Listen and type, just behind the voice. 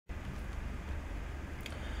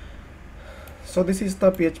So this is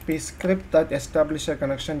the PHP script that establishes a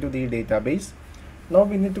connection to the database. Now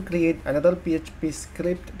we need to create another PHP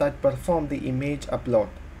script that performs the image upload.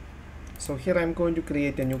 So here I am going to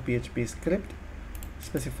create a new PHP script,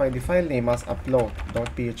 specify the file name as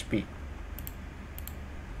upload.php.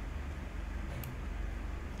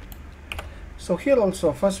 So here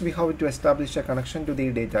also first we have to establish a connection to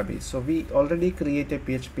the database. So we already create a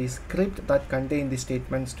PHP script that contains the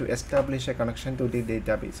statements to establish a connection to the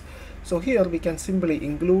database. So here we can simply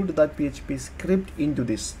include that PHP script into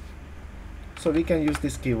this. So we can use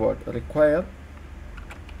this keyword require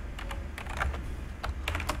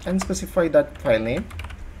and specify that file name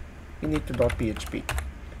init.php.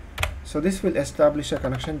 So this will establish a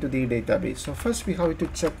connection to the database. So first we have to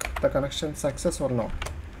check the connection success or not.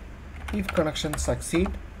 If connection succeed,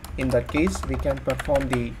 in that case we can perform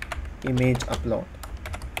the image upload.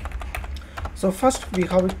 So first we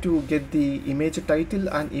have to get the image title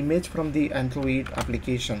and image from the Android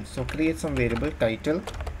application. So create some variable title.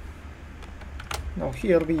 Now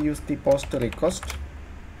here we use the post request.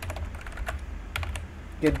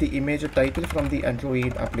 Get the image title from the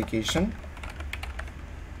Android application.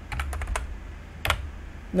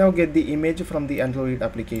 Now get the image from the Android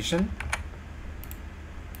application.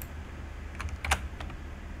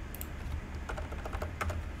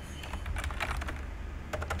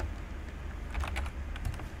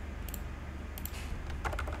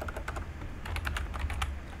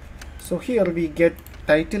 So here we get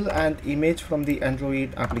title and image from the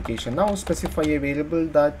Android application. Now specify a variable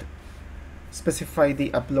that specify the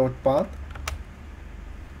upload path.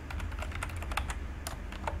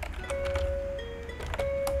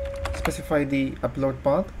 Specify the upload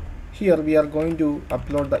path. Here we are going to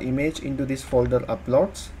upload the image into this folder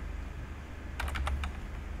uploads.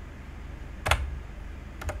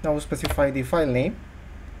 Now specify the file name.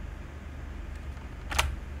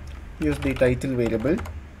 Use the title variable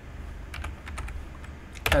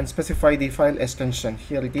and specify the file extension.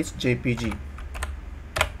 Here it is JPG.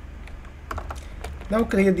 Now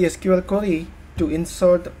create the SQL query to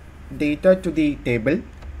insert data to the table.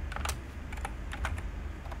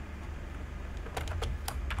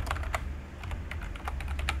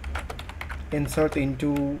 Insert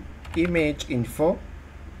into image info.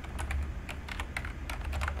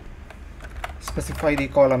 Specify the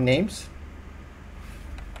column names,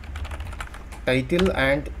 title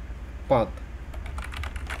and path.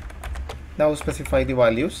 Now specify the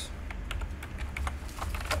values.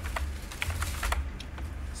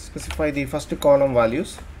 Specify the first column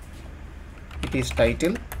values. It is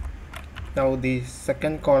title. Now the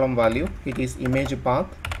second column value, it is image path.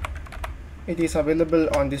 It is available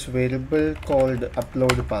on this variable called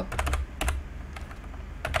upload path.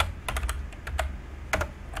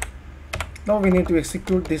 Now we need to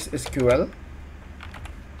execute this SQL.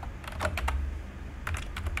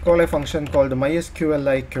 Call a function called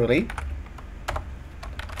MySQLi query.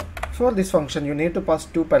 For this function you need to pass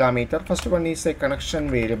two parameters. First one is a connection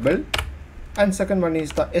variable and second one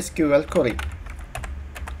is the SQL query.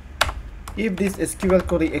 If this SQL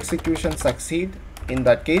query execution succeed, in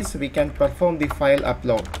that case we can perform the file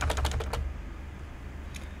upload.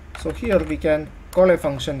 So here we can call a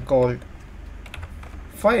function called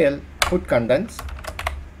file put contents.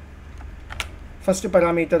 First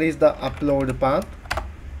parameter is the upload path.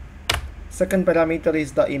 Second parameter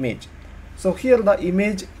is the image. So here the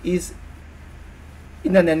image is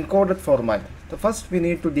in an encoded format. So first we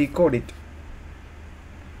need to decode it.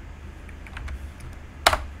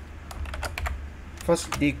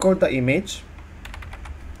 First decode the image.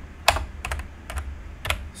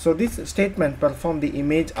 So this statement performs the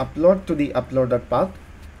image upload to the uploaded path.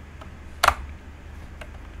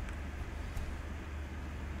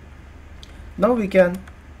 Now we can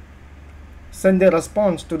send a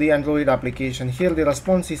response to the Android application. Here the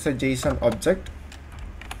response is a JSON object.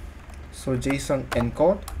 So JSON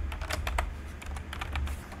encode.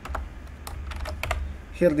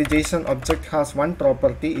 Here the JSON object has one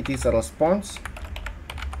property, it is a response.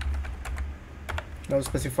 Now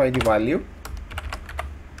specify the value.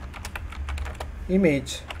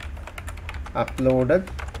 Image uploaded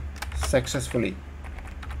successfully.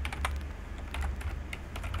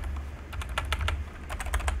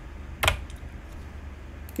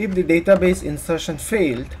 If the database insertion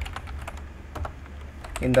failed,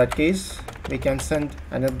 in that case we can send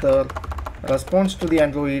another response to the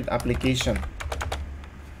Android application.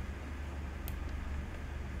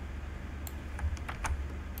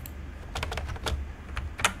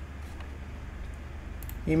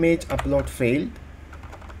 Image upload failed.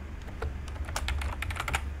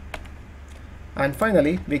 And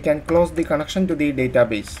finally we can close the connection to the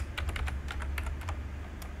database.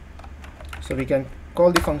 So we can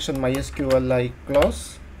call the function mysql like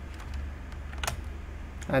close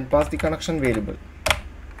and pass the connection variable.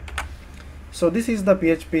 So this is the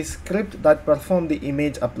PHP script that perform the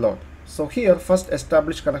image upload. So here first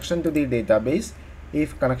establish connection to the database.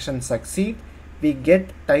 If connection succeed, we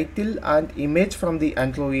get title and image from the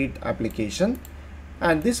Android application,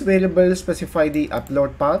 and this variable specify the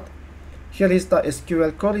upload path. Here is the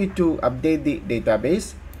SQL query to update the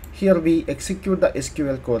database. Here we execute the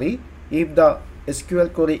SQL query. If the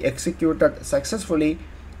SQL query executed successfully,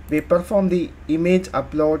 we perform the image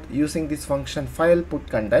upload using this function file put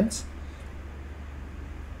contents.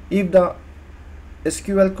 If the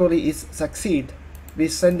SQL query is succeed, we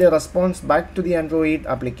send a response back to the Android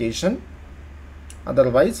application.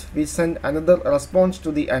 Otherwise, we send another response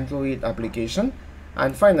to the Android application,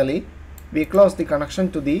 and finally we close the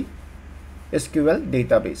connection to the SQL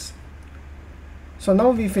database. So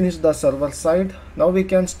now we finish the server side. Now we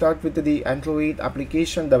can start with the Android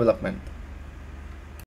application development.